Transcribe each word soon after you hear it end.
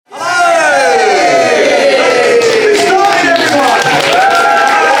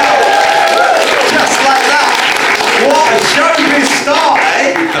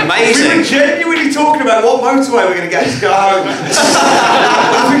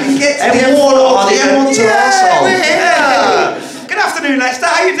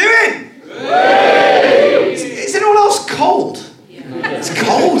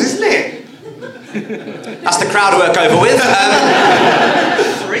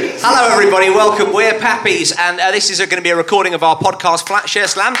Hello everybody, welcome. We're Pappies, and this is going to be a recording of our podcast,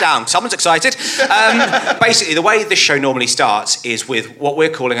 Flatshare Slamdown. Someone's excited. Basically, the way this show normally starts is with what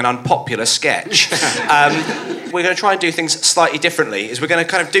we're calling an unpopular sketch. We're going to try and do things slightly differently. We're going to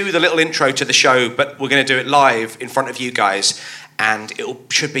kind of do the little intro to the show, but we're going to do it live in front of you guys, and it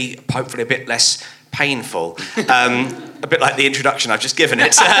should be hopefully a bit less painful. A bit like the introduction I've just given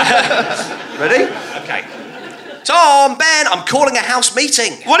it. Ready? Okay. Tom, Ben, I'm calling a house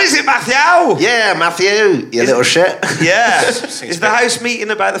meeting. What is it, Matthew? Yeah, Matthew, you little shit. Yeah. Is the house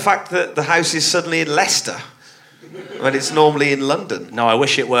meeting about the fact that the house is suddenly in Leicester when it's normally in London? No, I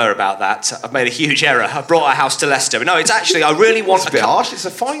wish it were about that. I've made a huge error. I brought our house to Leicester. But no, it's actually, I really want... It's a bit harsh. It's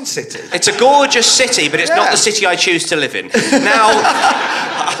a fine city. It's a gorgeous city, but it's not the city I choose to live in. Now...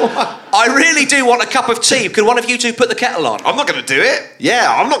 I really do want a cup of tea. Can one of you two put the kettle on? I'm not going to do it. Yeah,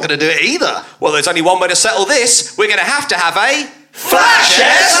 I'm not going to do it either. Well, there's only one way to settle this. We're going to have a...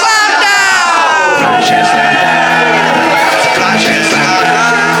 Flatshare Slamdown! Flatshare Slamdown! Flatshare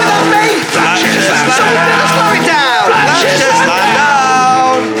Slamdown! Flatshare Slamdown! Slow it down! Flatshare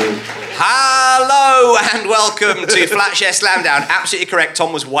Slamdown! Hello and welcome to Flatshare Slamdown. Absolutely correct.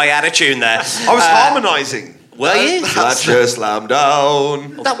 Tom was way out of tune there. I was harmonising. Were you? Flatshare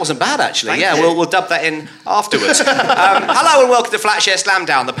Slamdown. That wasn't bad, actually. Thank you. We'll dub that in afterwards. Hello and welcome to Flatshare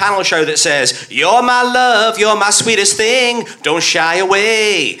Slamdown, the panel show that says, you're my love, you're my sweetest thing. Don't shy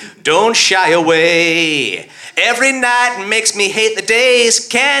away, don't shy away. Every night makes me hate the days.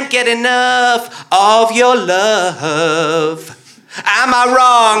 Can't get enough of your love. Am I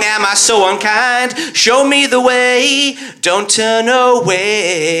wrong? Am I so unkind? Show me the way. Don't turn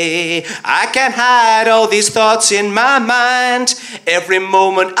away. I can't hide all these thoughts in my mind. Every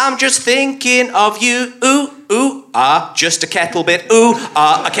moment I'm just thinking of you. Ooh, ooh, ah, just a kettle bit. Ooh,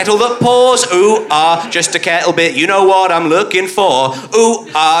 ah, a kettle that pours. Ooh, ah, just a kettle bit. You know what I'm looking for. Ooh,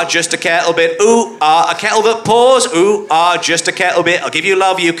 ah, just a kettle bit. Ooh, ah, a kettle that pours. Ooh, ah, just a kettle bit. I'll give you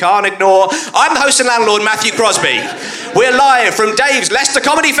love you can't ignore. I'm the host and landlord, Matthew Crosby. We're live from Dave's Leicester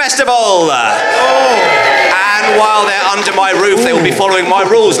Comedy Festival. And while they're under my roof, they will be following my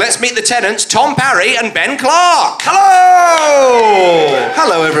rules. Let's meet the tenants, Tom Parry and Ben Clark. Hello!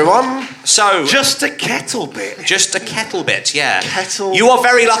 Hello, everyone. So... Just a kettle bit. Just a kettle bit, yeah. Kettle. You are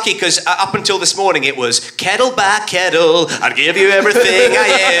very lucky because up until this morning it was kettle by kettle, I'd give you everything I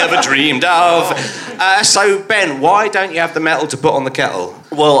ever dreamed of. So, Ben, why don't you have the metal to put on the kettle?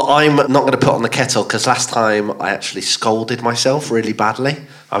 Well, I'm not going to put on the kettle because last time I actually scolded myself really badly.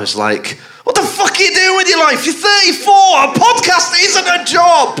 I was like, what the fuck are you doing with your life? You're 34! A podcast isn't a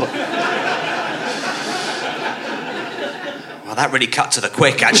job! Well, that really cut to the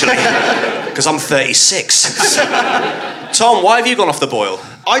quick, actually, because I'm 36. Tom, why have you gone off the boil?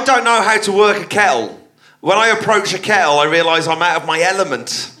 I don't know how to work a kettle. When I approach a kettle, I realise I'm out of my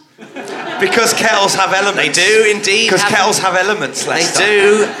element. Because kettles have elements. They do indeed. Because kettles have elements, Lester. They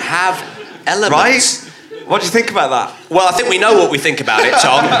do have elements. Right? What do you think about that? Well, I think we know what we think about it,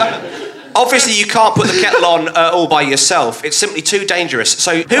 Tom. Obviously, you can't put the kettle on all by yourself. It's simply too dangerous.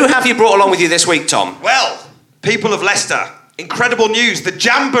 So, who have you brought along with you this week, Tom? Well, people of Leicester, incredible news. The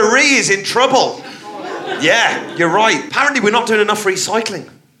Jamboree is in trouble. Yeah, you're right. Apparently, we're not doing enough recycling.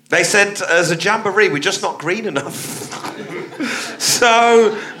 They said, as a Jamboree, we're just not green enough.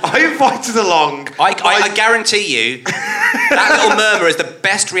 So, I invited along... I guarantee you, that little murmur is the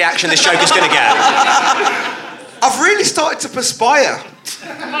best reaction this joke is going to get. I've really started to perspire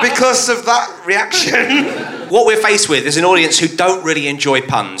because of that reaction. What we're faced with is an audience who don't really enjoy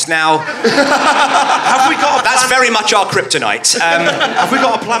puns. Now, have we got that's very much our kryptonite. Have we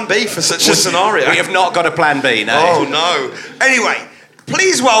got a plan B for such a scenario? We have not got a plan B, no. Oh, no. Anyway,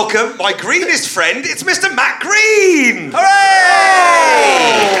 please welcome my greenest friend. It's Mr. Matt Green. Hooray!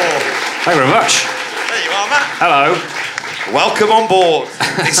 Thank you very much. There you are, Matt. Hello. Welcome on board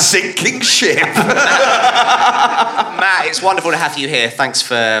this sinking ship. Matt, it's wonderful to have you here. Thanks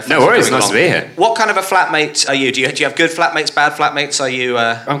for No worries, coming nice along. to be here. What kind of a flatmate are you? Do you have good flatmates, bad flatmates? Are you...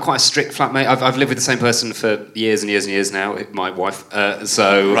 I'm quite a strict flatmate. I've lived with the same person for years and years and years now, my wife.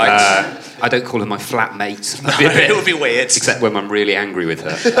 I don't call her my flatmate. It would be weird. Except when I'm really angry with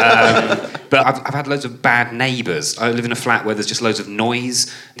her. But I've had loads of bad neighbours. I live in a flat where there's just loads of noise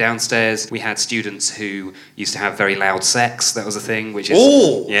downstairs. We had students who used to have very loud sex. That was a thing, which is...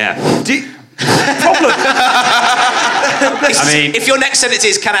 Oh! Yeah. Problem. I mean... If your next sentence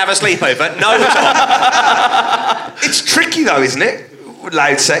is, can I have a sleepover? No, Tom. It's tricky, though, isn't it?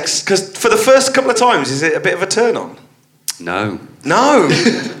 Loud sex. Because for the first couple of times, is it a bit of a turn-on? No. No.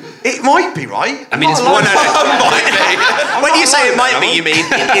 It might be, right? I mean, it's more... No. When you say it might be, you mean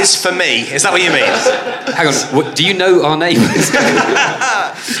it is for me. Is that what you mean? Hang on. Do you know our neighbours?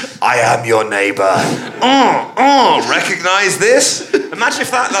 I am your neighbour. Recognise this? Imagine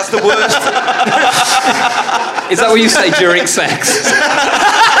if that's the worst. Is that what you say during sex?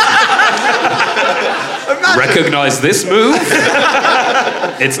 Recognise this move?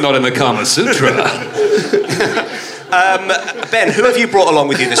 It's not in the Kama Sutra. Ben, who have you brought along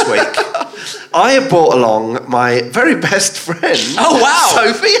with you this week? I have brought along my very best friend. Oh, wow.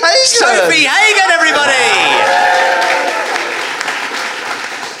 Sophie Hagen. Sophie Hagen, everybody!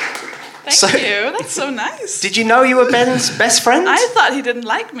 Thank you. That's so nice. Did you know you were Ben's best friend? I thought he didn't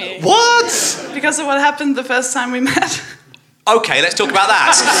like me. What? Because of what happened the first time we met. Okay, let's talk about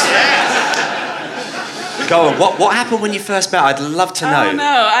that. Go on. What happened when you first met? I'd love to know. Oh,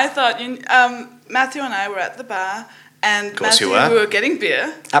 no. I thought Matthew and I were at the bar. And Matthew, we were getting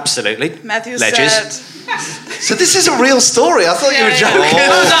beer. Absolutely. Matthew Ledges. said... So this is a real story. I thought you were joking.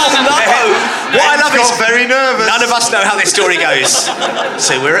 No. What I love is very nervous. none of us know how this story goes.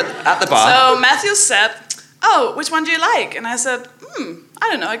 So we're at the bar. So Matthew said, "Oh, which one do you like?" And I said, I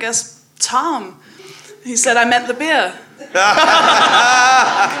don't know, I guess Tom. He said, "I meant the beer."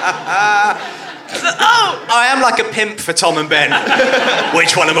 I said, "Oh!" I am like a pimp for Tom and Ben.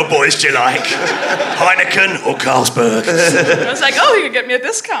 Which one of my boys do you like? Heineken or Carlsberg? I was like, "Oh, you could get me a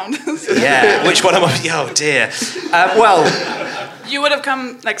discount." Yeah, which one of my... Oh, dear. Well... You would have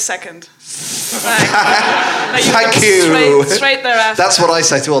come, like, second. Like Thank you. Straight thereafter. That's what I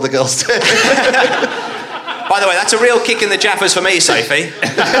say to all the girls too. By the way, that's a real kick in the jaffers for me, Sophie.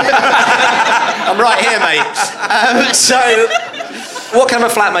 I'm right here, mate. So... What kind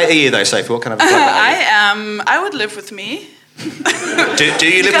of a flatmate are you, though, Sophie? What kind of a flatmate are you? I would live with me. Do you live with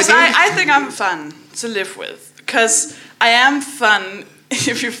me? Because I think I'm fun to live with. Because I am fun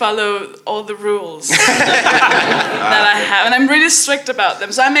if you follow all the rules that I have. And I'm really strict about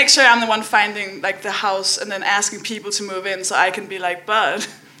them. So I make sure I'm the one finding like the house and then asking people to move in so I can be like, "Bud,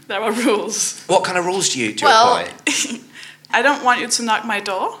 there are rules." What kind of rules do you apply? I don't want you to knock my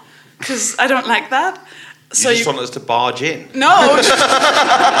door. Because I don't like that. So you just want us to barge in? No.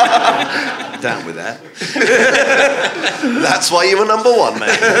 Down with that. That's why you were number one,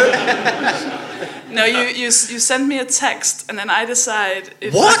 mate. No, you send me a text and then I decide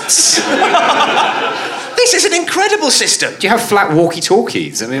if... What? This is an incredible system. Do you have flat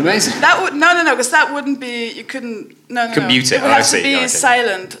walkie-talkies? I mean, amazing. That would no, because that wouldn't be... You couldn't... No. Commute it. It would have to be Okay.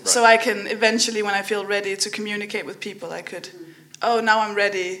 silent, Right. so I can eventually, when I feel ready to communicate with people, I could... Oh, now I'm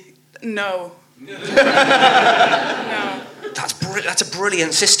ready. No. No. That's a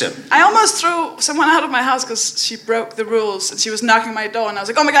brilliant system. I almost threw someone out of my house because she broke the rules and she was knocking my door and I was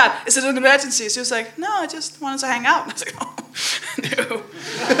like, "Oh my God, is it an emergency?" She was like, "No, I just wanted to hang out." And I was like, "Oh,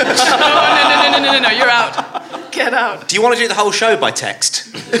 no, you're out. Get out." Do you want to do the whole show by text?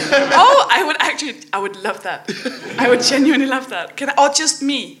 Oh, I would love that. I would genuinely love that. Or just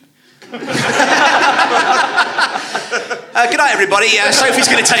me. Good night, everybody. Sophie's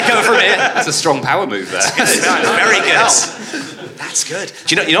going to take over from here. That's a strong power move there. Very good. That's good. Do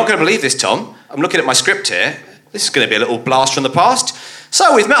you know, you're not going to believe this, Tom. I'm looking at my script here. This is going to be a little blast from the past.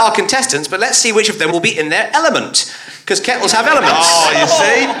 So we've met our contestants, but let's see which of them will be in their element. Because kettles have elements. Oh, you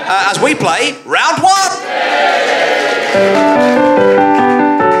see? As we play round one.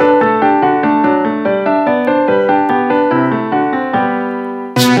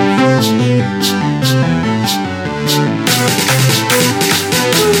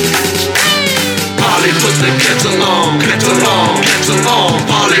 Put the kettle on, kettle on, kettle on.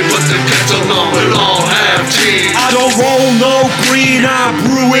 Polly, put the kettle on, we'll all have tea. I don't roll no green, I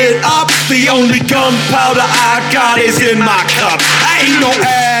brew it up. The only gunpowder I got is in my cup. I ain't no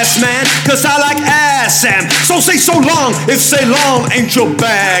ass man, cause I like ass, Sam. So say so long if say long ain't your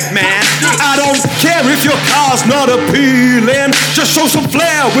bag, man. I don't care if your car's not appealing. Just show some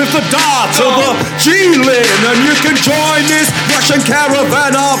flair with the darts of the G-Lin. And you can join this Russian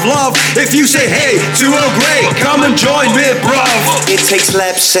caravan of love. If you say hey to a great, come and join me, bruv. It takes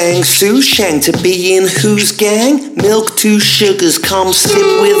lap sang Sue Shang to be in whose gang? Milk, 2 sugars, come sip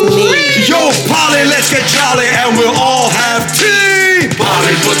with me. Yo, Polly, let's get jolly and we'll all have tea.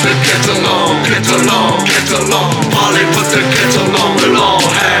 Polly, put the kettle on, kettle on, kettle on. Polly, put the kettle on, we'll all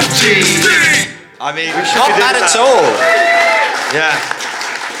have tea. I mean, we should Not bad at all. Yeah.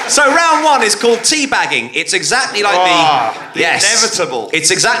 So round one is called teabagging. It's exactly like the inevitable. It's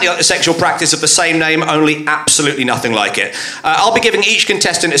exactly like the sexual practice of the same name, only absolutely nothing like it. I'll be giving each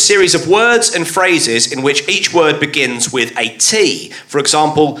contestant a series of words and phrases in which each word begins with a T. For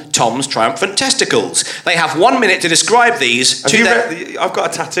example, Tom's triumphant testicles. They have 1 minute to describe these I've got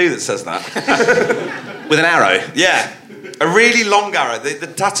a tattoo that says that. with an arrow. Yeah. A really long arrow. The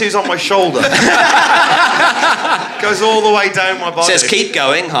tattoo's on my shoulder. Goes all the way down my body. Says keep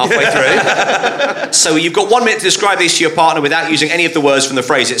going halfway through. So you've got 1 minute to describe these to your partner without using any of the words from the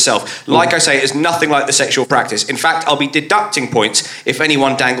phrase itself. Like I say, it is nothing like the sexual practice. In fact, I'll be deducting points if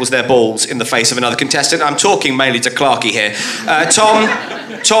anyone dangles their balls in the face of another contestant. I'm talking mainly to Clarky here.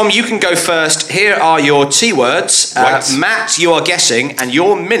 Tom, you can go first. Here are your T words. Right. Matt, you are guessing, and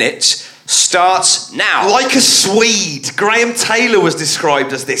your minute starts now. Like a Swede. Graham Taylor was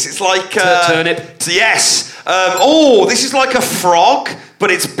described as this. It's like... Turnip. Yes. This is like a frog, but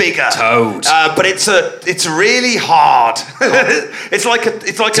it's bigger. Toad. But it's really hard. It's like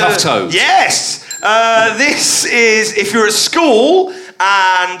a Tough toad. Yes. This is if you're at school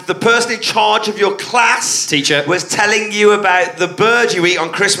and the person in charge of your class Teacher. was telling you about the bird you eat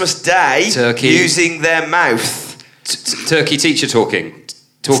on Christmas Day Turkey. using their mouth. Turkey teacher talking.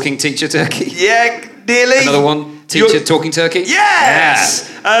 Talking teacher turkey. Yeah, nearly. Another one. Teacher talking turkey. Yes.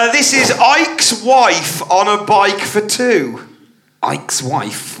 Yeah. This is Ike's wife on a bike for two. Ike's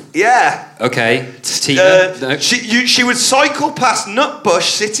wife. Yeah. Okay. Tina. No. She would cycle past Nutbush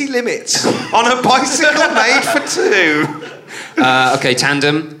city limits on a bicycle made for two. Okay,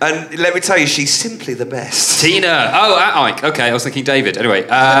 tandem. And let me tell you, she's simply the best. Tina. Oh, Ike. Okay, I was thinking David. Anyway.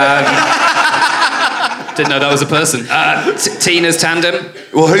 Didn't know that was a person. Tina's tandem.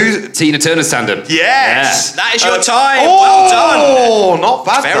 Well, who's... Tina Turner's tandem. Yes. Yeah. That is your time. Well done. Oh, not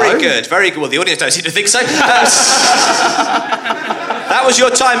bad. Very though. good, very good. Well, the audience don't seem to think so. That was your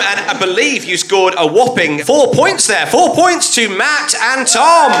time, and I believe you scored a whopping 4 points there. 4 points to Matt and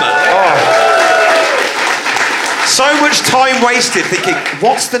Tom. So much time wasted thinking,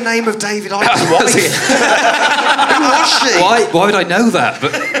 what's the name of David Icke's wife? Who was she? Why would I know that?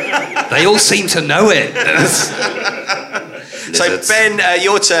 But they all seem to know it. So, Ben,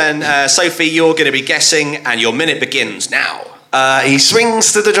 your turn. Sophie, you're going to be guessing, and your minute begins now. He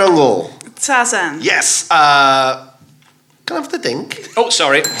swings to the jungle. Tarzan. Yes. Can I have the dink? Oh,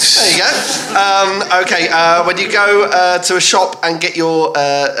 sorry. There you go. Okay, when you go to a shop and get your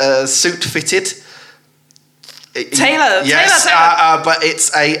suit fitted... Taylor. Yes, Taylor. but it's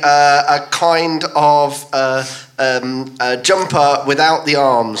a kind of jumper without the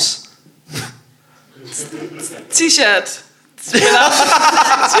arms. T-shirt.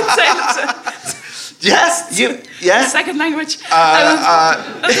 Yes, yeah. Second language.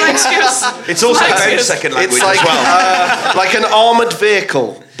 That's my excuse. It's also My Ben's excuse. second language It's like as well. like an armoured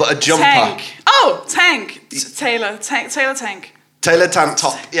vehicle, but a jumper. Tank. Oh, tank. Taylor. Taylor tank. Taylor tank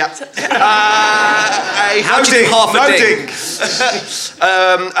top. Yeah. How do you do half a ding?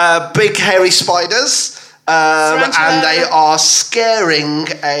 Big hairy spiders. And they are scaring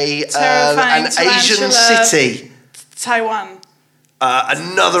an Asian city. Taiwan.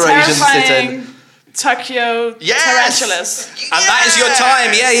 Another Asian city. Terrifying Tokyo tarantulas. And that is your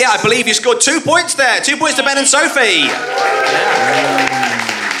time. Yeah. I believe you scored 2 points there. 2 points to Ben and Sophie.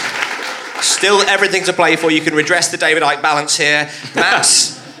 Still everything to play for. You can redress the David Icke balance here.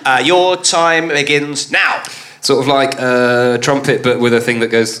 Matt, your time begins now. Sort of like a trumpet, but with a thing that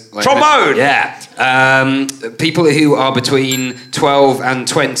goes... like Trombone! Yeah. People who are between 12 and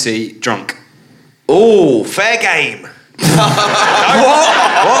 20 drunk. Oh, fair game.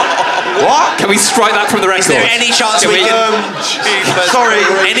 What? Can we strike that from the record? Is there any chance we can... Sorry.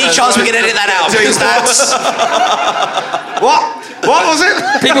 Any chance we can edit that out? Because that's... What was it?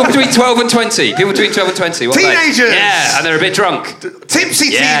 People between 12 and 20. People between 12 and 20. What are they? Teenagers! Yeah, and they're a bit drunk. Tipsy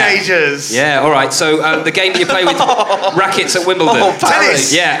teenagers. Yeah, all right. So the game that you play with rackets at Wimbledon. Oh,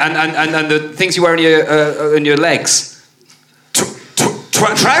 tennis. Yeah, and the things you wear on your legs.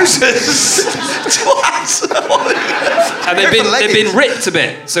 Trousers. And they've been ripped a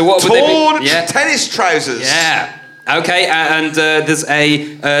bit. So what would they Torn be? Yeah. tennis trousers. Yeah. Okay, and there's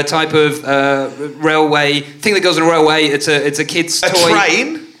a type of railway thing that goes on a railway. It's a kid's toy. A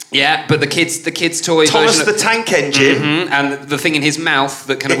train. Yeah, but the kid's toy. Thomas version the Tank Engine. and the thing in his mouth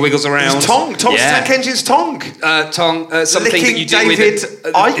that kind of wiggles around. His tongue. Thomas the Tank Engine's tongue. Something Licking that you do David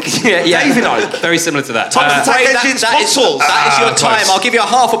with Ike. yeah, David Ike. Very similar to that. Thomas the Tank Engine's tonsils. That is your time. close. I'll give you a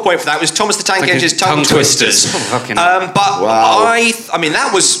half a point for that. It was Thomas the Tank Engine's tongue twisters. Fucking- But I mean,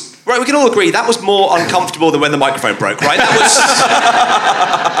 that was... Right, we can all agree that was more uncomfortable than when the microphone broke, right? That was...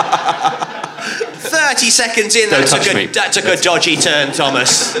 30 seconds in, that took a dodgy turn,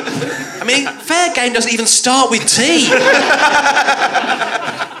 Thomas. I mean, fair game doesn't even start with T.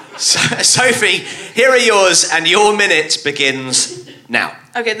 Sophie, here are yours, and your minute begins now.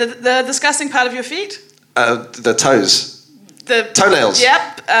 Okay, the disgusting part of your feet. The toes. The toenails.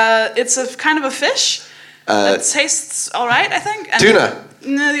 Yep. It's a kind of a fish. That tastes all right, I think. And Tuna.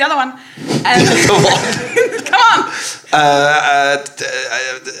 No, the other one. And come on.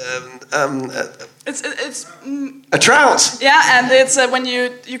 It's A trout. yeah, and it's when you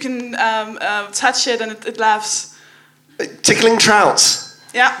can touch it and it laughs. Tickling trouts.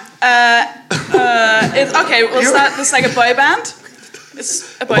 Yeah. Okay, we'll start. It's like a boy band.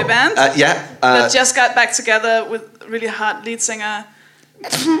 It's a boy band that just got back together with really hot lead singer.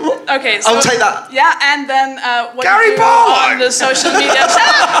 Okay, so I'll take that. Yeah, and then what Gary you do Barlow! on the social media. Shut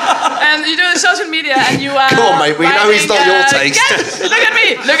up! And you do the social media, and you are. Come on, mate. We know he's not your taste. Look at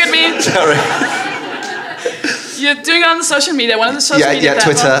me! Look at me! Sorry. You're doing it on the social media. One of the social media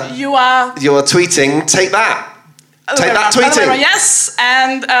Twitter. platforms. You're tweeting. Take that. Take that tweeting. Yes,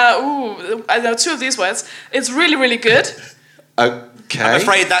 and I know two of these words. It's really, really good. Okay. I'm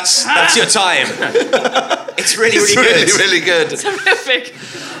afraid that's your time. It's really, really good. It's really, really good. Terrific.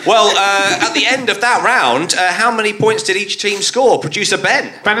 Well, at the end of that round, how many points did each team score? Producer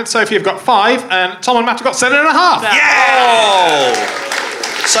Ben. Ben and Sophie have got 5, and Tom and Matt have got 7.5. Yeah!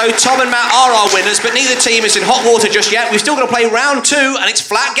 So Tom and Matt are our winners, but neither team is in hot water just yet. We've still got to play round 2, and it's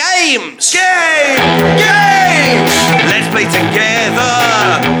flat games. Games! Let's play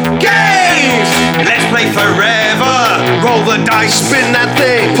together. Games! Let's play forever. Roll the dice, spin that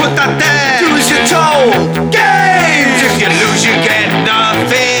thing, put that there. Do as you're told. Games! If you lose, you get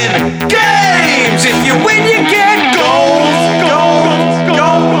nothing. Games! If you win, you get goals.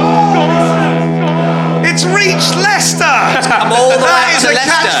 It's reached Leicester. Come all the way That is to a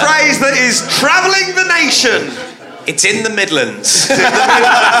Leicester. catchphrase that is travelling the nation. It's in the Midlands.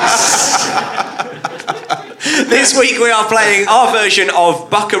 This week we are playing our version of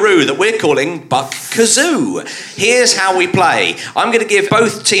Buckaroo that we're calling Buck Kazoo. Here's how we play. I'm going to give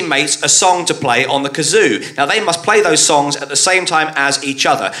both teammates a song to play on the kazoo. Now they must play those songs at the same time as each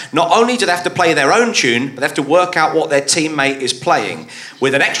other. Not only do they have to play their own tune, but they have to work out what their teammate is playing,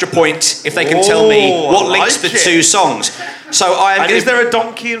 with an extra point if they can tell me what links the two songs. So I am. And is there a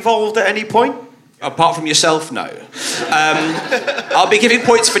donkey involved at any point? Apart from yourself, no. I'll be giving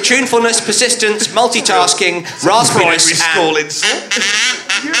points for tunefulness, persistence, multitasking, raspiness, and...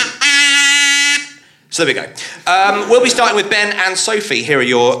 So there we go. We'll be starting with Ben and Sophie. Here are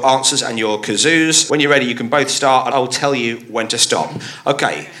your answers and your kazoos. When you're ready, you can both start, and I'll tell you when to stop.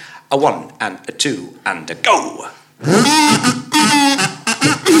 Okay, a 1 and a 2 and a go.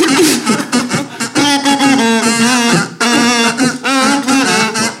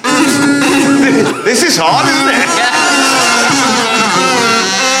 This is hard, isn't it?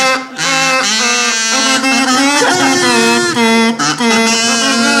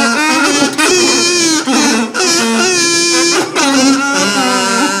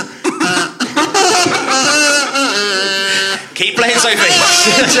 Keep playing, Sophie.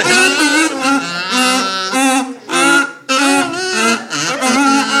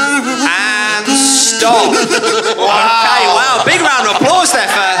 And stop. Wow. Okay, wow. Big round of applause there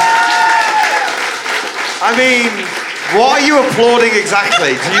for... I mean, what are you applauding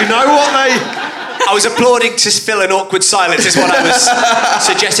exactly? Do you know what they... I was applauding to fill an awkward silence is what I was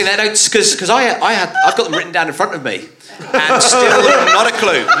suggesting there. Because I've got them written down in front of me. And still not a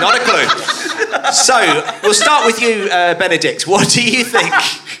clue. So, we'll start with you, Benedict. What do you think?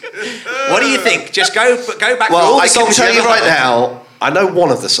 What do you think? Just go back to all the songs. Well, I can tell you right heard. now, I know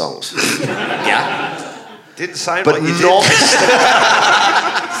one of the songs. Yeah. Didn't sound But like you not... did.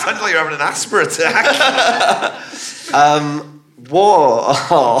 Sounded like you're having an asthma attack. I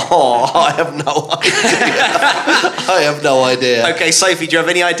have no idea. I have no idea. Okay, Sophie, do you have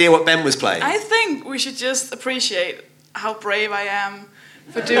any idea what Ben was playing? I think we should just appreciate how brave I am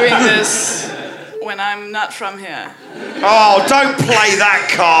for doing this when I'm not from here. Oh, don't play that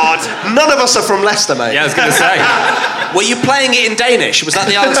card. None of us are from Leicester, mate. Yeah, I was going to say. Were you playing it in Danish? Was that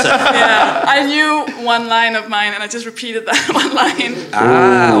the answer? Yeah, I knew one line of mine and I just repeated that one line.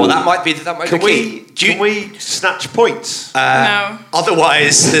 Well, that might be the key. Can we snatch points? No.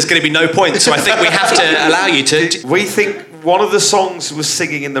 Otherwise, there's going to be no points. So I think we have to allow you to. We think one of the songs was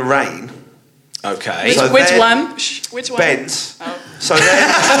Singing in the Rain. Okay. So Which then- one? Which one? Ben's. Oh. So then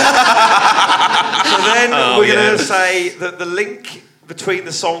we're going to say that the link between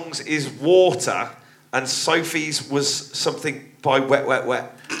the songs is water, and Sophie's was something by Wet, Wet,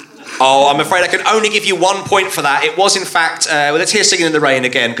 Wet. Oh, I'm afraid I can only give you 1 point for that. It was, in fact, well, let's hear Singing in the Rain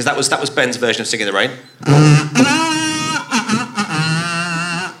again, because that was Ben's version of Singing in the Rain.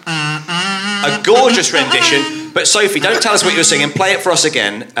 A gorgeous rendition. But Sophie, don't tell us what you're singing. Play it for us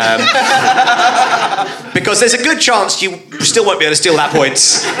again. Because there's a good chance you still won't be able to steal that point.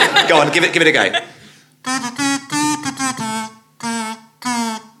 Go on, give it a go.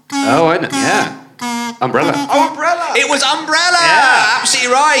 Oh, I know. Yeah. Umbrella. Oh, Umbrella. It was Umbrella. Yeah.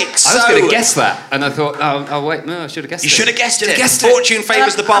 Absolutely right. I was going to guess that, and I thought, oh wait, no, I should have guessed it. You should have guessed it. Guessed it. Fortune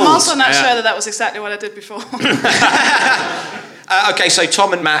favours the bold. I'm also not sure that was exactly what I did before. Okay, so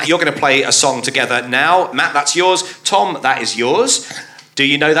Tom and Matt, you're going to play a song together now. Matt, that's yours. Tom, that is yours. Do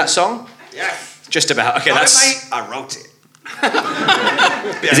you know that song? Yes. Just about. Okay, Got that's. it, mate. I wrote it.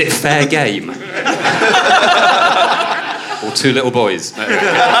 Is it fair game? Or Two Little Boys?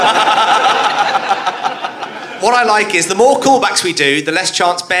 What I like is the more callbacks we do, the less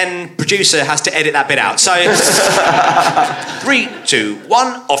chance Ben, producer, has to edit that bit out. So, 3, 2, 1,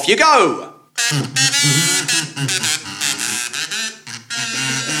 off you go.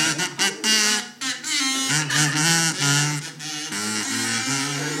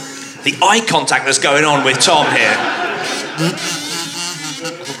 The eye contact that's going on with Tom here.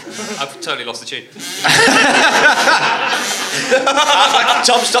 I've totally lost the tune.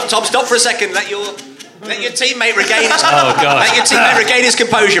 Tom, stop for a second. Let your teammate regain his God. Let your teammate regain his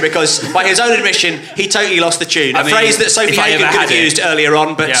composure, because by his own admission, he totally lost the tune. A phrase that Sophie Hagen could have used earlier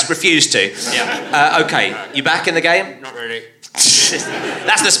on, but refused to. Yeah. Okay, you back in the game? Not really.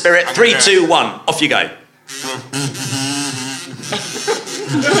 That's the spirit. 3, 2, 1, off you go.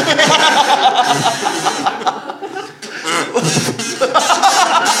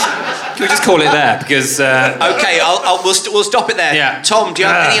 Can we just call it there? Because okay, we'll stop it there. Yeah. Tom, do you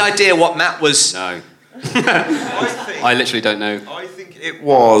have any idea what Matt was? No. I literally don't know. I think it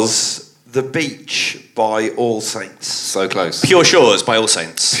was The Beach by All Saints. So close. Pure Shores by All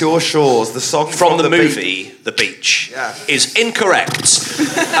Saints. Pure Shores, the song From the Beach. movie The Beach. Yeah. Is incorrect.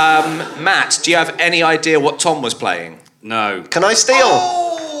 Matt, do you have any idea what Tom was playing? No. Can I steal?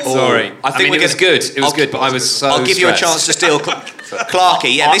 Sorry. I think it was good. It was good, but I was so I'll give you a chance to steal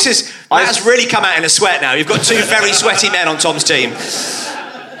Clarky. Yeah, Matt's really come out in a sweat now. You've got two very sweaty men on Tom's team.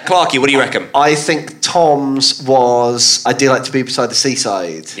 Clarky, what do you reckon? I think Tom's was I Do Like to Be Beside the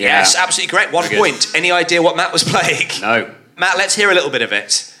Seaside. Yes, absolutely correct. 1 point. Any idea what Matt was playing? No. Matt, let's hear a little bit of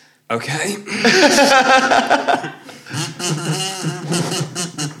it. Okay.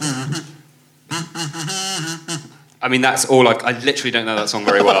 I mean, that's all I literally don't know that song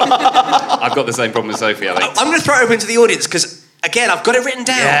very well. I've got the same problem as Sophie, I think. I'm going to throw it open to the audience because, again, I've got it written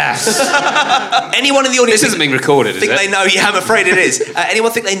down. Yeah. Anyone in the audience... This isn't being recorded, is it? Think they know? Yeah, I'm afraid it is.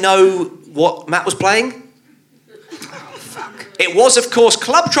 Anyone think they know what Matt was playing? Oh, fuck. It was, of course,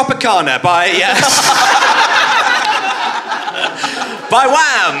 Club Tropicana by... by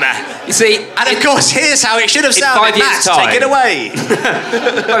Wham! You see... And, of course, here's how it should have sounded. 5 years' Matt, time. take it away.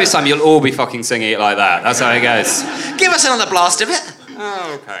 By this time, you'll all be fucking singing it like that. That's how it goes. Give us another blast of it.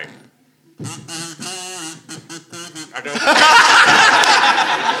 Oh, okay.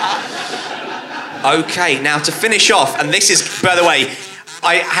 Okay, now to finish off, and this is, by the way,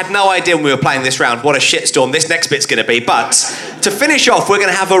 I had no idea when we were playing this round what a shitstorm this next bit's going to be, but to finish off, we're going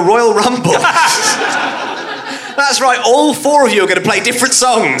to have a Royal Rumble. That's right, all 4 of you are going to play different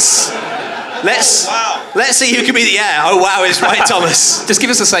songs. Let's see who can be the oh wow is right, Thomas. Just give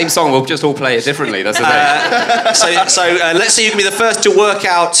us the same song, we'll just all play it differently, that's the thing. So let's see who can be the first to work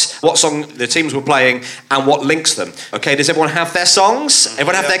out what song the teams were playing and what links them. Okay, does everyone have their songs?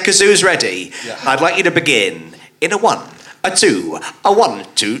 Everyone have their kazoos ready? Yeah. I'd like you to begin in a 1, a 2, a 1,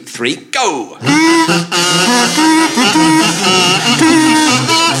 2, 3, go!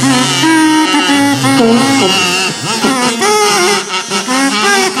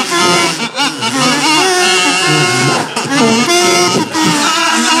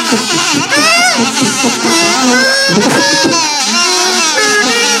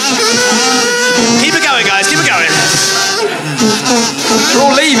 Keep it going, guys, keep it going. We're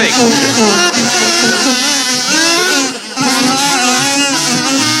all leaving.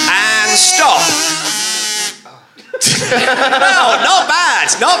 And stop. No, not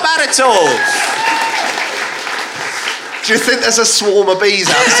bad at all. Do you think there's a swarm of bees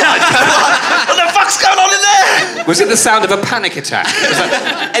outside? What the fuck's going on in there? Was it the sound of a panic attack?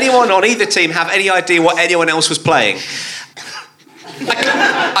 Anyone on either team have any idea what anyone else was playing?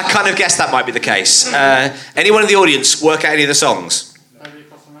 I kind of guessed that might be the case. Anyone in the audience work out any of the songs?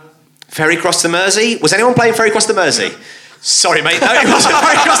 Ferry Cross the Mersey? Was anyone playing Ferry Cross the Mersey? Sorry, mate. No, it wasn't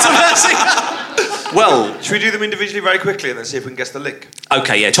Ferry Cross the Mersey. Well... Should we do them individually very quickly and then see if we can guess the link?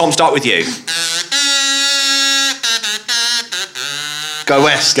 Okay, yeah. Tom, start with you. Go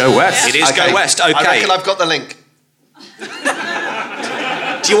West. Go West. It is Go West, okay. I reckon I've got the link. Do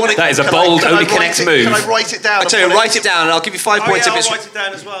you want to... That is a bold, only connect move. Can I write it down? I tell you, write it down and I'll give you 5 points if it's... I'll write it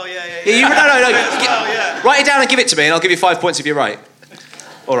down as well, yeah. No. Write it down and give it to me and I'll give you 5 points if you're right.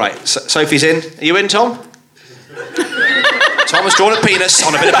 All right, Sophie's in. Are you in, Tom? Tom has drawn a penis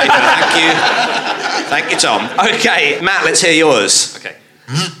on a bit of paper. Thank you. Thank you, Tom. Okay, Matt, let's hear yours. Okay.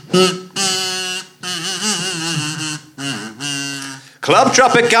 Club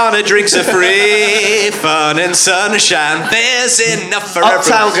Tropicana drinks are free, fun and sunshine. There's enough for everyone.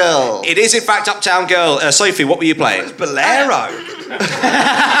 Uptown Girl. It is, in fact, Uptown Girl. Sophie, what were you playing? It's Bolero.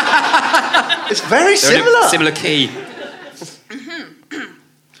 It's very similar. Similar key.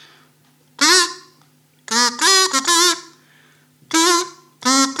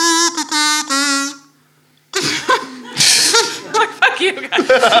 Fuck you guys.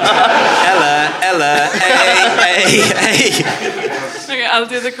 Ella, hey. Okay, I'll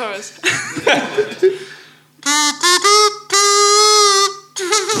do the chorus.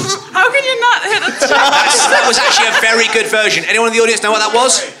 How can you not hit a track? That was actually a very good version. Anyone in the audience know what that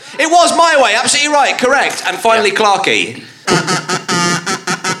was? It was My Way, absolutely right, correct. And finally, Clarky.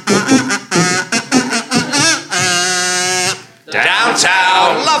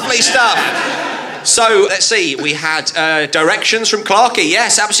 Downtown, lovely stuff. So, let's see, we had directions from Clarky.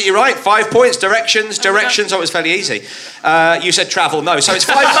 Yes, absolutely right. 5 points, directions. Oh, it was fairly easy. You said travel, no. So it's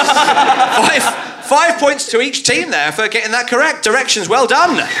 5 points to each team there for getting that correct. Directions, well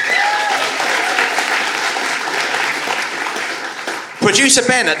done. Producer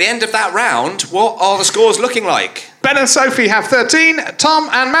Ben, at the end of that round, what are the scores looking like? Ben and Sophie have 13, Tom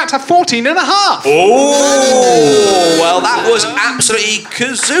and Matt have 14 and a half. Oh, well, that was absolutely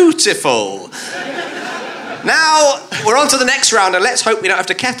kazootiful. Now, we're on to the next round, and let's hope we don't have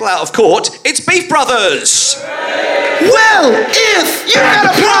to kettle out of court. It's Beef Brothers. Well, if you got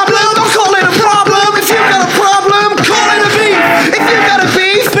a problem, don't call it a problem. If you got a problem, call it a beef. If you got a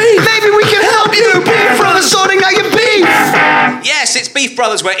beef, maybe we can help you. Beef Brothers sorting out your beef. Yes, it's Beef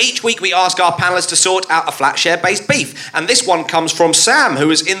Brothers, where each week we ask our panellists to sort out a Flatshare-based beef. And this one comes from Sam, who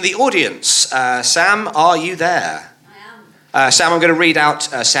is in the audience. Sam, are you there? I am. Sam, I'm going to read out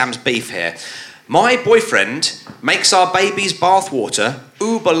Sam's beef here. My boyfriend makes our baby's bathwater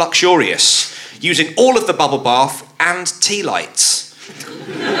uber luxurious, using all of the bubble bath and tea lights.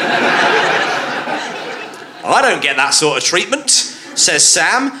 I don't get that sort of treatment, says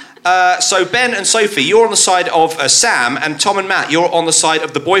Sam. So Ben and Sophie, you're on the side of Sam, and Tom and Matt, you're on the side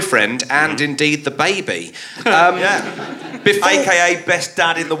of the boyfriend and indeed the baby. AKA best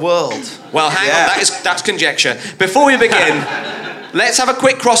dad in the world. Well, hang on, that's conjecture. Before we begin, let's have a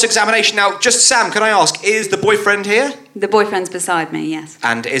quick cross-examination. Now, just Sam, can I ask, is the boyfriend here? The boyfriend's beside me, yes.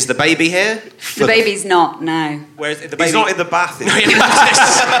 And is the baby here? The baby's not, no. Where is the baby? He's not in the bath. No, in the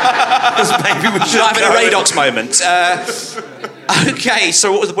bath. This baby was just not having a Radox moment. Okay,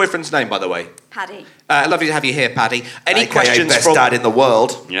 so what was the boyfriend's name, by the way? Paddy. Lovely to have you here, Paddy. Any AKA questions best from... dad in the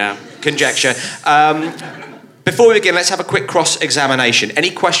world. Yeah. Conjecture. Before we begin, let's have a quick cross-examination.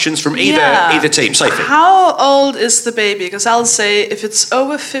 Any questions from either team? Sophie. How old is the baby? Because I'll say if it's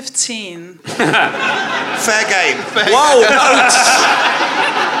over 15... Fair game. Whoa, no.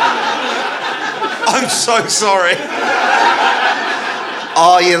 I'm so sorry.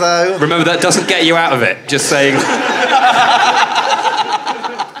 Are you, though? Remember, that doesn't get you out of it. Just saying.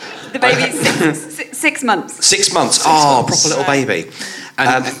 The baby's 6 months. 6 months. Oh, proper little baby.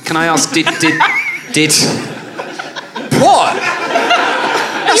 And can I ask, did What?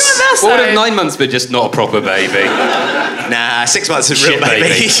 What would have 9 months been just not a proper baby? Nah, 6 months is real Shit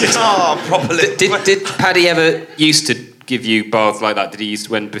baby. Oh, properly. Did Paddy ever used to give you baths like that? Did he used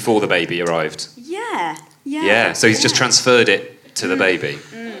when before the baby arrived? Yeah. Yeah, so he's just transferred it to the baby.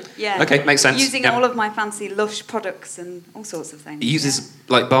 Yeah. Okay, makes sense. Using Yep. all of my fancy Lush products and all sorts of things. He uses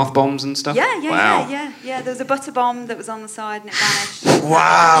like bath bombs and stuff? Yeah. Wow. There was a butter bomb that was on the side and it vanished.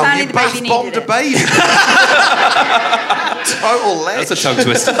 Wow, Apparently you the baby bath bombed needed a baby. Total ledge. That's a tongue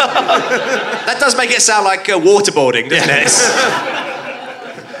twister. That does make it sound like waterboarding, doesn't it?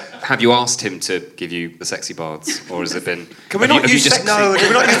 Have you asked him to give you the sexy baths, or has it been? Can we not use sexy? No, can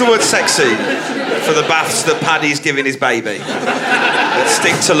we not use the word sexy for the baths that Paddy's giving his baby? Let's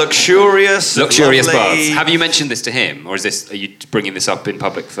stick to luxurious. Luxurious lovely. baths. Have you mentioned this to him, or are you bringing this up in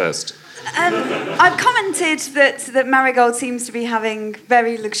public first? I've commented that Marigold seems to be having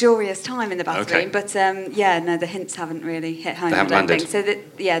very luxurious time in the bathroom, Okay. but the hints haven't really hit home. They haven't I don't landed.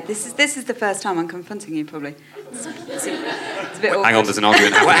 think. So this is the first time I'm confronting you, probably. It's a bit awkward. Hang on, there's an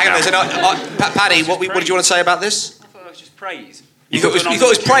argument Well, happening hang on, now. Paddy, what did you want to say about this? I thought it was just praise. You thought it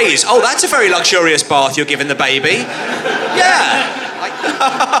was praise? Oh, that's a very luxurious bath you're giving the baby. Yeah.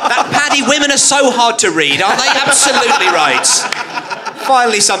 That Paddy, women are so hard to read, aren't they? Absolutely right.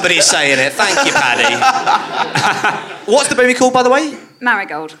 Finally somebody's saying it. Thank you, Paddy. What's the baby called, by the way?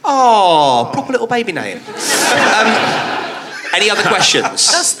 Marigold. Oh, proper little baby name. Any other questions?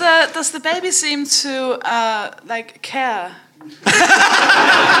 Does the baby seem to care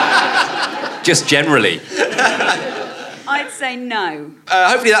Just generally. I'd say no.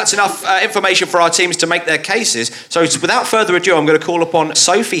 Hopefully that's enough information for our teams to make their cases. So without further ado, I'm going to call upon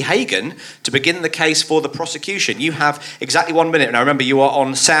Sophie Hagen to begin the case for the prosecution. You have exactly 1 minute. Now remember, you are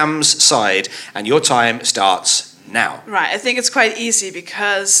on Sam's side, and your time starts now. Right, I think it's quite easy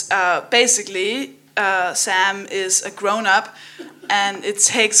because basically Sam is a grown-up, and it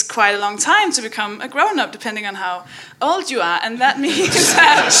takes quite a long time to become a grown-up, depending on how old you are, and that means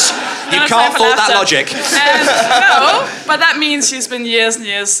that... You can't fault that logic. And, no, but that means she's been years and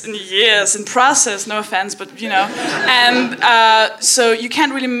years and years in process, no offense, but, you know. And so you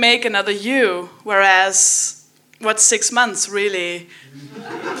can't really make another you, whereas, 6 months, really...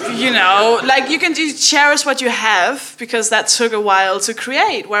 You know, like you can cherish what you have because that took a while to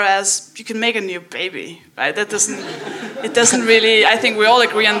create, whereas you can make a new baby, right? It doesn't really, I think we all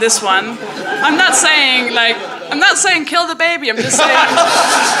agree on this one. I'm not saying kill the baby, I'm just saying,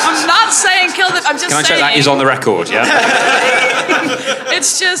 I'm not saying kill the, I'm just saying. Can I check that is on the record, yeah?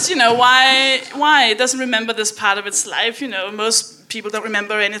 It's just, you know, why it doesn't remember this part of its life, you know, most people don't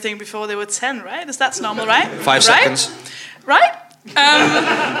remember anything before they were 10, right? That's normal, right? 5 seconds. Right?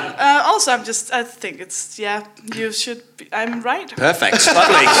 Also, I think it's, you should be, I'm right. Perfect.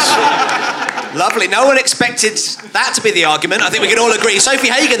 Lovely. Lovely. No one expected that to be the argument. I think we can all agree. Sophie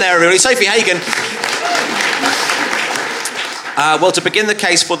Hagen there, really. Sophie Hagen. Well, to begin the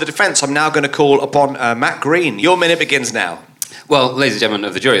case for the defence, I'm now going to call upon Matt Green. Your minute begins now. Well, ladies and gentlemen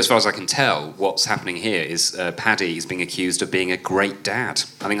of the jury, as far as I can tell, what's happening here is Paddy is being accused of being a great dad.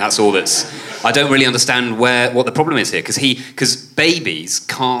 I think that's all that's... I don't really understand what the problem is here, because babies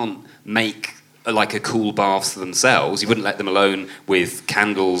can't make a cool bath for themselves. You wouldn't let them alone with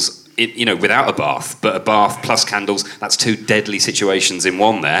candles, without a bath, but a bath plus candles, that's 2 deadly situations in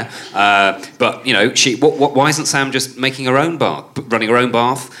one there. But, you know, why isn't Sam just making her own bath, running her own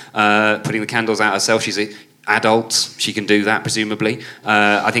bath, putting the candles out herself? She's adult, she can do that presumably.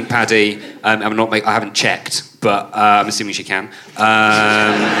 I think Paddy, I haven't checked, but I'm assuming she can.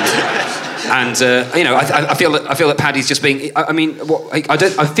 I feel that Paddy's just being. I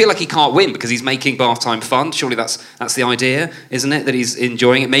feel like he can't win because he's making bath time fun. Surely that's the idea, isn't it? That he's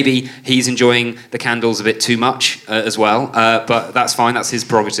enjoying it. Maybe he's enjoying the candles a bit too much as well. But that's fine. That's his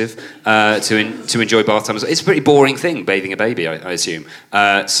prerogative to enjoy bath time. It's a pretty boring thing, bathing a baby, I assume.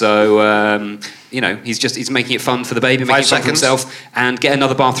 He's making it fun for the baby, making it fun for himself, and get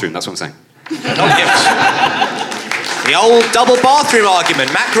another bathroom. That's what I'm saying. Oh, yes. The old double bathroom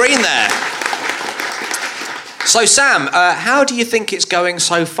argument. Matt Green there. So, Sam, how do you think it's going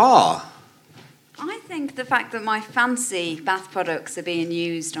so far? I think the fact that my fancy bath products are being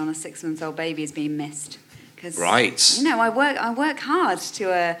used on a 6-month-old baby is being missed. Right. You know, I work hard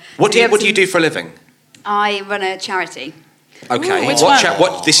to... What do you do for a living? I run a charity. Okay. Ooh, which one?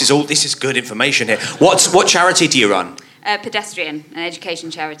 This is good information here. What charity do you run? Pedestrian, an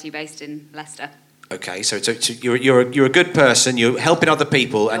education charity based in Leicester. Okay, so you're a good person. You're helping other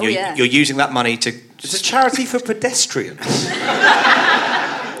people, and you're using that money to. It's a charity for pedestrians.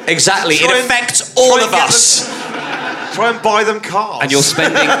 Exactly. It affects all of us. Try and buy them cars. And you're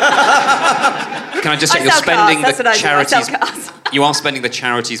spending. Can I just say you're spending the charities? You are spending the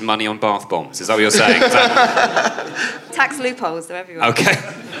charity's money on bath bombs. Is that what you're saying? Tax loopholes, they're everywhere. Okay.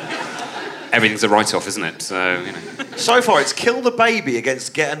 Everything's a write-off, isn't it? So, you know. So far, it's kill the baby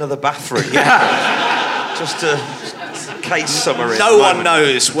against get another bathroom. Yeah. Just a case summary. No one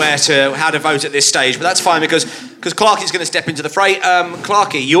knows how to vote at this stage, but that's fine because Clarkie's going to step into the fray.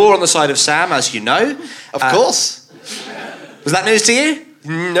 Clarkie, you're on the side of Sam, as you know. Of course. Was that news to you?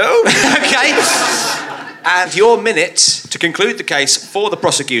 No. Okay. And your minute to conclude the case for the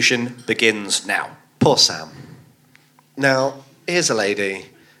prosecution begins now. Poor Sam. Now, here's a lady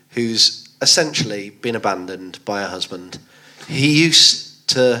who's essentially been abandoned by her husband. He used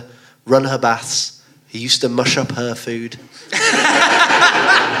to run her baths. He used to mush up her food.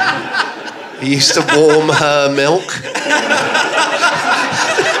 He used to warm her milk.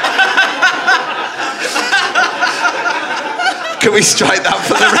 Can we strike that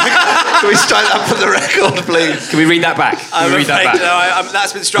for the record? Can we strike that for the record, please? Can we read that back? No,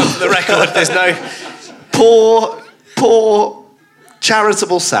 that's been struck for the record. There's no... Poor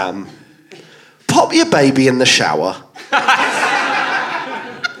charitable Sam. Pop your baby in the shower.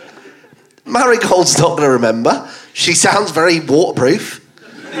 Marigold's not going to remember. She sounds very waterproof.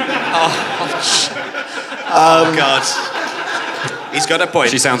 Oh, God. He's got a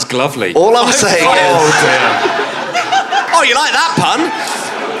point. She sounds glovely. All I'm saying is... Oh, dear. Oh, you like that pun?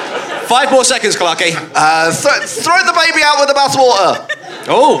 5 more seconds, Clarkie. Throw the baby out with the bathwater.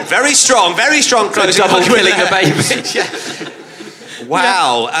 Oh, very strong closing. Double killing the baby. Yeah.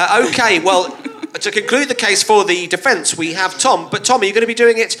 Wow. Okay, well, to conclude the case for the defence, we have Tom. But Tom, are you going to be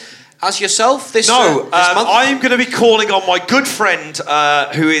doing it as yourself this month? I'm going to be calling on my good friend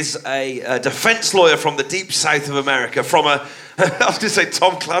who is a defence lawyer from the deep south of America, from a... I was going to say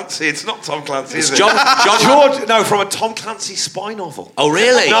Tom Clancy. It's not Tom Clancy, is it? George... No, from a Tom Clancy spy novel. Oh,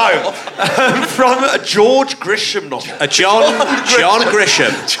 really? No, from a George Grisham novel. A John Grisham.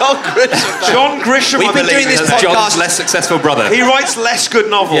 John Grisham. John Grisham, We've been doing this podcast. John's less successful brother. He writes less good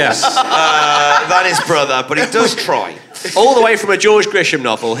novels Yeah. than his brother, but he does try. All the way from a George Grisham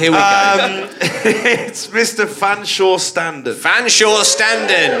novel. Here we go. It's Mr. Fanshawe Standen. Fanshawe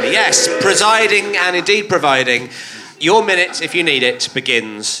Standen. Yes, presiding and indeed providing. Your minute, if you need it,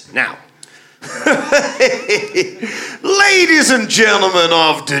 begins now. Ladies and gentlemen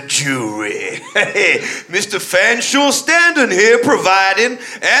of the jury, Mr. Fanshawe Standen here providing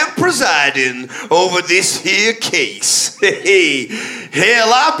and presiding over this here case.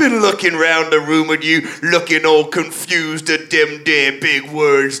 Hell, I've been looking round the room at you, looking all confused at them there big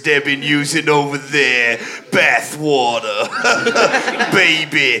words they've been using over there. Bathwater.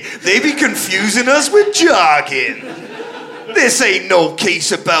 Baby, they be confusing us with jargon. This ain't no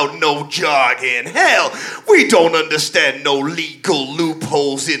case about no jargon. Hell, we don't understand no legal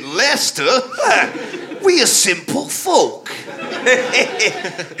loopholes in Leicester. We a simple folk.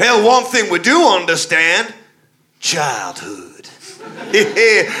 Hell, one thing we do understand, childhood.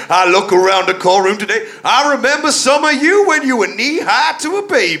 I look around the courtroom today, I remember some of you when you were knee-high to a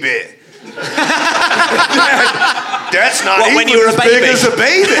baby. That's not even when you were as a baby? big as a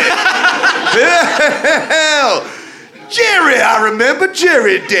baby. Hell, Jerry, I remember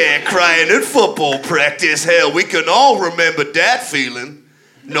Jerry Dare crying at football practice. Hell, we can all remember that feeling.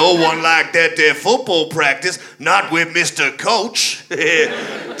 No one liked that there football practice, not with Mr. Coach.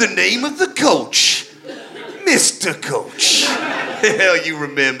 The name of the coach, Mr. Coach. Hell, you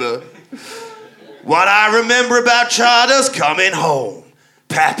remember. What I remember about charters, coming home,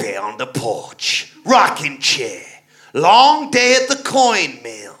 Pappy on the porch, rocking chair, long day at the coin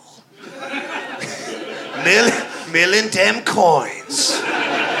mill. Milling them coins.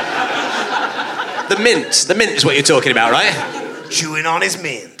 The mint is what you're talking about, right? Chewing on his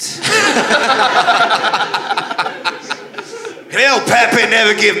mint. Hell, Pappy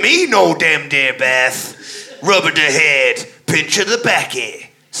never give me no damn dare bath. Rub at the head, pinch at the backy,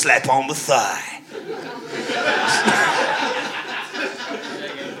 slap on the thigh.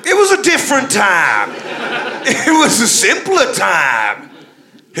 It was a different time. It was a simpler time.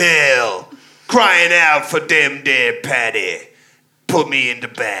 Hell, crying out for them there Paddy. Put me in the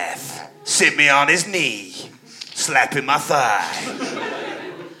bath. Sit me on his knee. Slapping my thigh.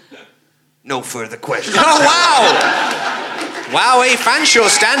 No further questions. Oh, wow! Wowie, Fanshawe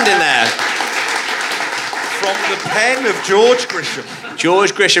Standen there. From the pen of George Grisham.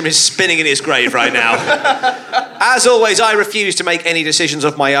 George Grisham is spinning in his grave right now. As always, I refuse to make any decisions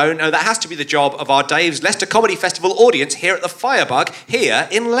of my own. No, that has to be the job of our Dave's Leicester Comedy Festival audience here at the Firebug, here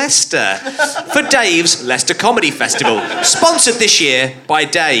in Leicester. For Dave's Leicester Comedy Festival, sponsored this year by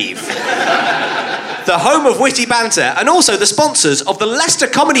Dave. The home of witty banter, and also the sponsors of the Leicester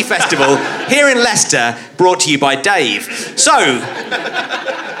Comedy Festival here in Leicester, brought to you by Dave. So...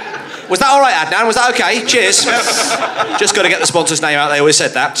 was that all right, Adnan? Was that okay? Cheers. Just got to get the sponsor's name out. They always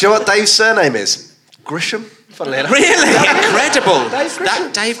said that. Do you know what Dave's surname is? Grisham? Funnily enough. Really? Incredible. Dave Grisham.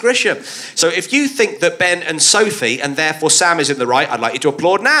 That Dave Grisham. So if you think that Ben and Sophie, and therefore Sam, is in the right, I'd like you to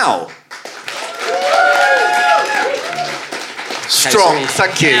applaud now. Strong,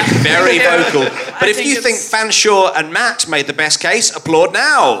 thank you. Very vocal. But if think you think Fanshawe and Matt made the best case, applaud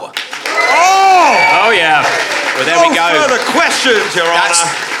now. Oh, yeah. Well, there we go. No further questions, Your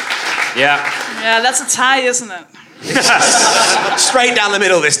Honour. Yeah. Yeah, that's a tie, isn't it? Straight down the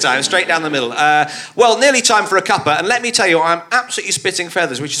middle this time, straight down the middle. Well, nearly time for a cuppa, and let me tell you, I'm absolutely spitting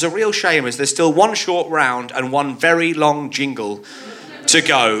feathers, which is a real shame, as there's still one short round and one very long jingle to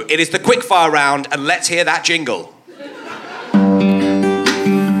go. It is the quickfire round, and let's hear that jingle.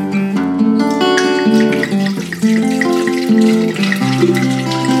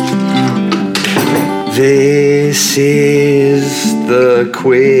 This is the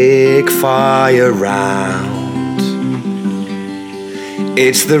quick fire round.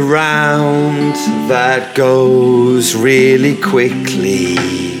 It's the round that goes really quickly.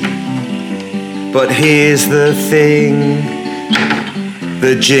 But here's the thing,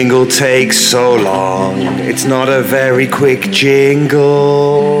 the jingle takes so long. It's not a very quick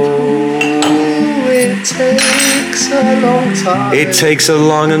jingle. It takes a long time. It takes a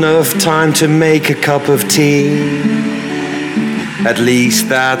long enough time to make a cup of tea. At least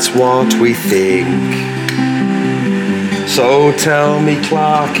that's what we think. So tell me,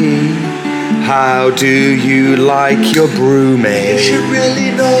 Clarky, how do you like your brewmate? You should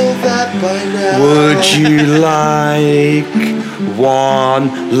really know that by now. Would you like one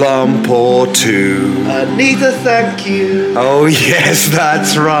lump or two? Neither, thank you. Oh yes,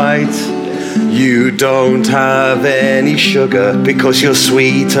 that's right. You don't have any sugar because you're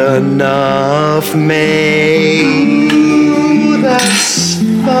sweet enough, mate. Ooh, that's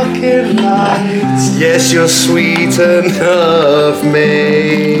fucking right. Yes, you're sweet enough,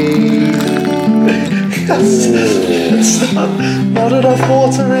 mate. Not enough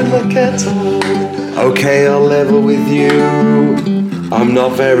water in the kettle. Okay, I'll level with you. I'm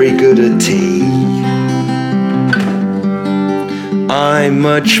not very good at tea. I'm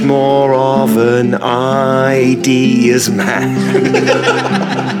much more of an ideas man.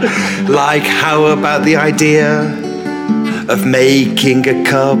 Like, how about the idea of making a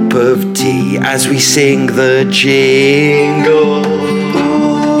cup of tea as we sing the jingle?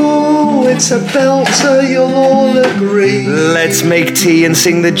 Ooh, it's a belter, you'll all agree. Let's make tea and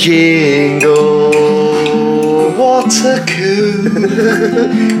sing the jingle. What a coup.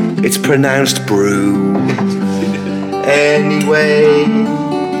 It's pronounced brew. Anyway,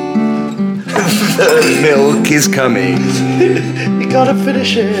 the milk is coming. You gotta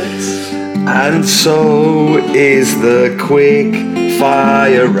finish it. And so is the quick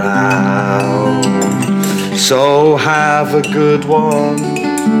fire round. So have a good one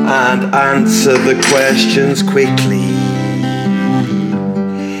and answer the questions quickly.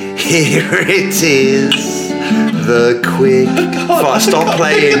 Here it is, the quick fire. Stop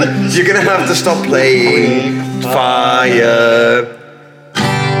playing. You're gonna have to stop playing. Fire.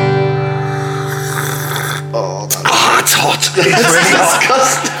 Oh, it's hot. It's really hot.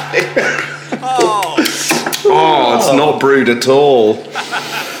 disgusting. Oh, it's not brewed at all.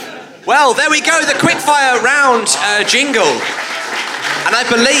 Well, there we go, the quickfire round jingle. And I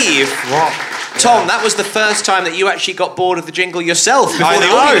believe, Tom, that was the first time that you actually got bored of the jingle yourself before the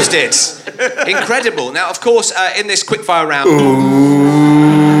audience did. Incredible. Now, of course, in this quickfire round...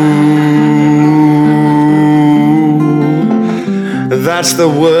 That's the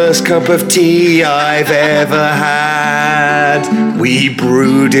worst cup of tea I've ever had. We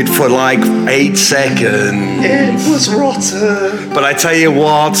brewed it for like 8 seconds. It was rotten. But I tell you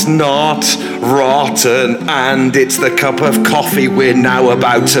what's not rotten, and it's the cup of coffee we're now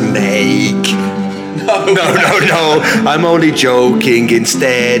about to make. No, I'm only joking.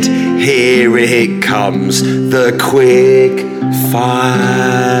 Instead, here it comes, the quick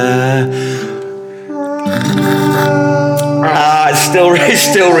fire. It's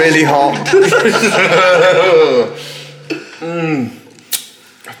still really hot.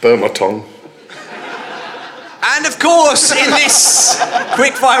 I burnt my tongue. And of course, in this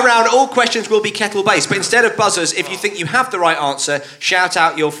quickfire round, all questions will be kettle-based. But instead of buzzers, if you think you have the right answer, shout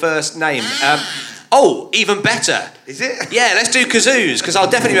out your first name. Even better. Is it? Yeah, let's do kazoos, because I'll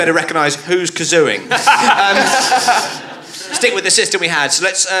definitely be able to recognise who's kazooing. Stick with the system we had.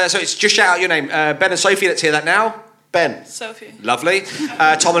 So so it's just shout out your name. Ben and Sophie, let's hear that now. Ben. Sophie. Lovely.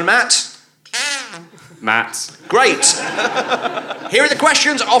 Tom and Matt. Matt. Great. Here are the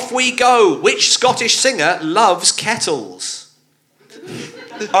questions. Off we go. Which Scottish singer loves kettles?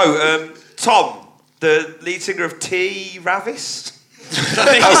 Tom, the lead singer of T. Ravis.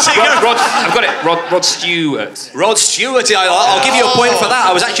 I've got it. Rod Stewart. Rod Stewart. I'll give you a point for that.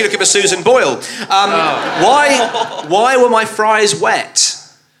 I was actually looking for Susan Boyle. Why were my fries wet?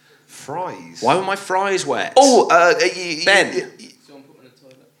 Fries? Why were my fries wet? Ben.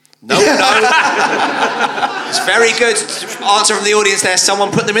 No. It's very good answer from the audience there. Someone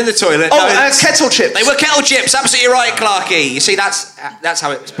put them in the toilet. Kettle chips. They were kettle chips. Absolutely right, Clarky. You see, that's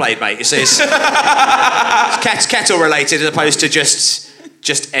how it's played, mate. You see, it's kettle related as opposed to just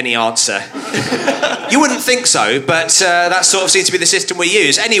any answer. You wouldn't think so, but that sort of seems to be the system we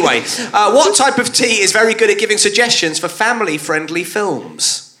use. Anyway, what type of tea is very good at giving suggestions for family-friendly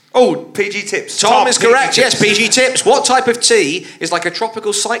films? PG tips. Tom is correct. Yes, PG tips. What type of tea is like a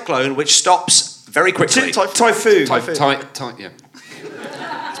tropical cyclone which stops very quickly? Typhoon. Yeah.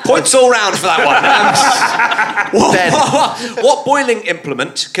 Points all round for that one. What boiling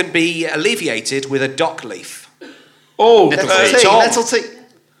implement can be alleviated with a dock leaf? Nettle tea.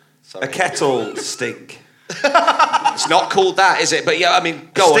 A kettle stink. It's not called that, is it? But yeah, I mean,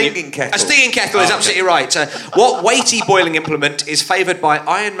 go on. Kettle. A stinging kettle is absolutely right. What weighty boiling implement is favoured by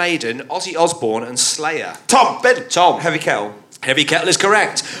Iron Maiden, Ozzy Osbourne and Slayer? Tom. Heavy kettle. Heavy kettle is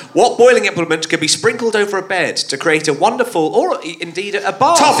correct. What boiling implement can be sprinkled over a bed to create a wonderful, or indeed a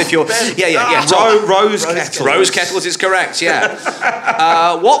bath? Tom. If you're, yeah. Rose kettle. Rose kettles is correct.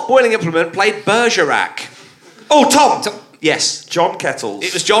 Yeah. What boiling implement played Bergerac? Tom. Yes. John Kettles.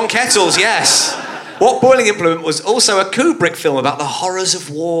 It was John Kettle's, yes. What boiling implement was also a Kubrick film about the horrors of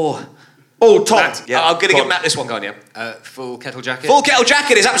war? Oh, Tom. Matt. Yeah, I'm going to go give on. Matt this one, go on, yeah. Full kettle jacket. Full kettle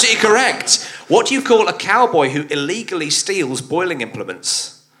jacket is absolutely correct. What do you call a cowboy who illegally steals boiling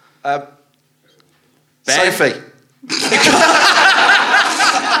implements? Ben? Sophie.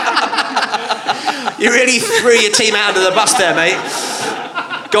 You really threw your team out under the bus there, mate.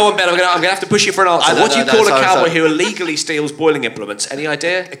 Go on, Ben. I'm going to have to push you for an answer. What do you call a cowboy who illegally steals boiling implements? Any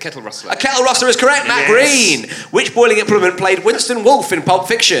idea? A kettle rustler. A kettle rustler is correct. Matt Green. Which boiling implement played Winston Wolfe in Pulp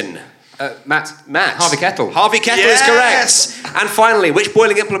Fiction? Matt. Harvey Kettle. Harvey Kettle is correct. And finally, which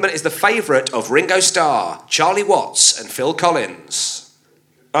boiling implement is the favourite of Ringo Starr, Charlie Watts, and Phil Collins?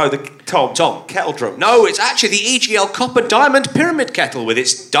 Oh, Tom. Kettle drum. No, it's actually the EGL Copper Diamond Pyramid Kettle with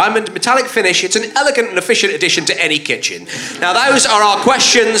its diamond metallic finish. It's an elegant and efficient addition to any kitchen. Now, those are our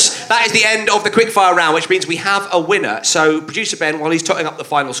questions. That is the end of the quickfire round, which means we have a winner. So, Producer Ben, while he's totting up the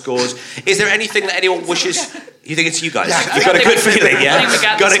final scores, is there anything that anyone wishes... You think it's you guys? Yeah, You've got a good feeling,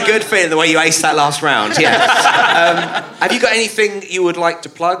 yeah? Got a good feeling the way you aced that last round, yeah. Have you got anything you would like to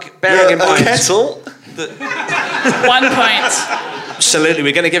plug? Bearing in mind... Kettle. 1 point. Absolutely,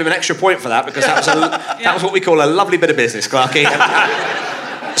 we're going to give him an extra point for that because that was what we call a lovely bit of business, Clarky.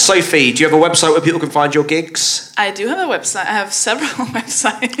 Sophie, do you have a website where people can find your gigs? I do have a website. I have several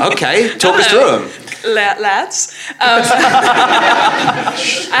websites. Okay, talk us through them. Lads. I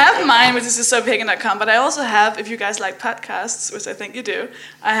have mine, which is sophiehagen.com, but I also have, if you guys like podcasts, which I think you do,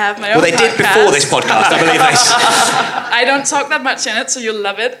 I have my own podcast. Well, they did before this podcast, I believe this. I don't talk that much in it, so you'll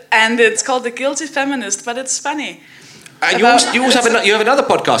love it. And it's called The Guilty Feminist, but it's funny. And you also have another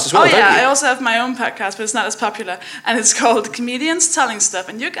podcast as well, don't you? I also have my own podcast, but it's not as popular. And it's called Comedians Telling Stuff,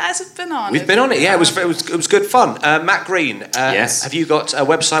 and you guys have been on it. We've been on it, yeah. It was good fun. Matt Green, yes. Have you got a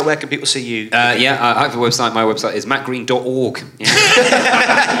website? Where can people see you? I have a website. My website is mattgreen.org. Yeah.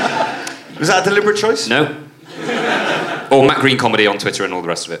 Was that a deliberate choice? No. Or Matt Green Comedy on Twitter and all the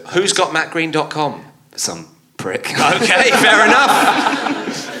rest of it. Who's got mattgreen.com? Some prick. Okay, fair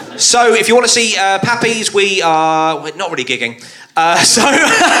enough. So, if you want to see Pappy's, we're not really gigging. But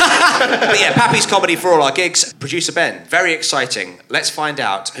yeah, Pappy's comedy for all our gigs. Producer Ben, very exciting. Let's find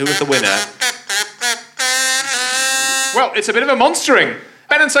out who was the winner. Well, it's a bit of a monstering.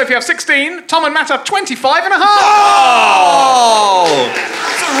 Ben and Sophie have 16, Tom and Matt have 25 and a half. Oh!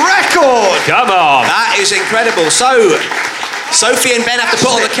 It's a record! Come on. That is incredible. So, Sophie and Ben have to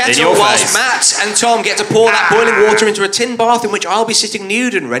put on the kettle whilst Matt and Tom get to pour that boiling water into a tin bath in which I'll be sitting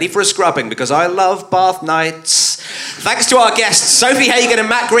nude and ready for a scrubbing because I love bath nights. Thanks to our guests, Sophie Hagen and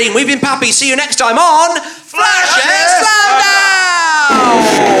Matt Green. We've been Pappy. See you next time on Flatshare Slamdown!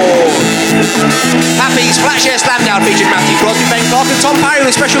 Pappy's Flatshare Slamdown featured Matthew Crosby, Ben Clark and Tom Parry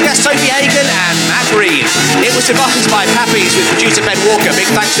with special guests Sophie Hagen and Matt Green. It was devised by Pappy's with producer Ben Walker.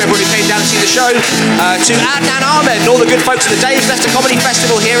 Big thanks to everyone who came down to see the show. To Adnan Ahmed and all the good folks at the Dave's Leicester Comedy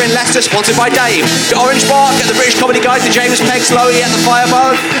Festival here in Leicester, sponsored by Dave. To Orange Bark at the British Comedy Guide, to James Peggs Lowy at the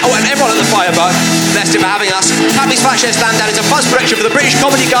Firebug. Oh, and everyone at the Firebug. Blessed him for having us. Pappy's Flatshare Slamdown is a fuzz production for the British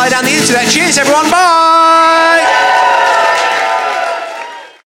Comedy Guide and the internet. Cheers, everyone. Bye!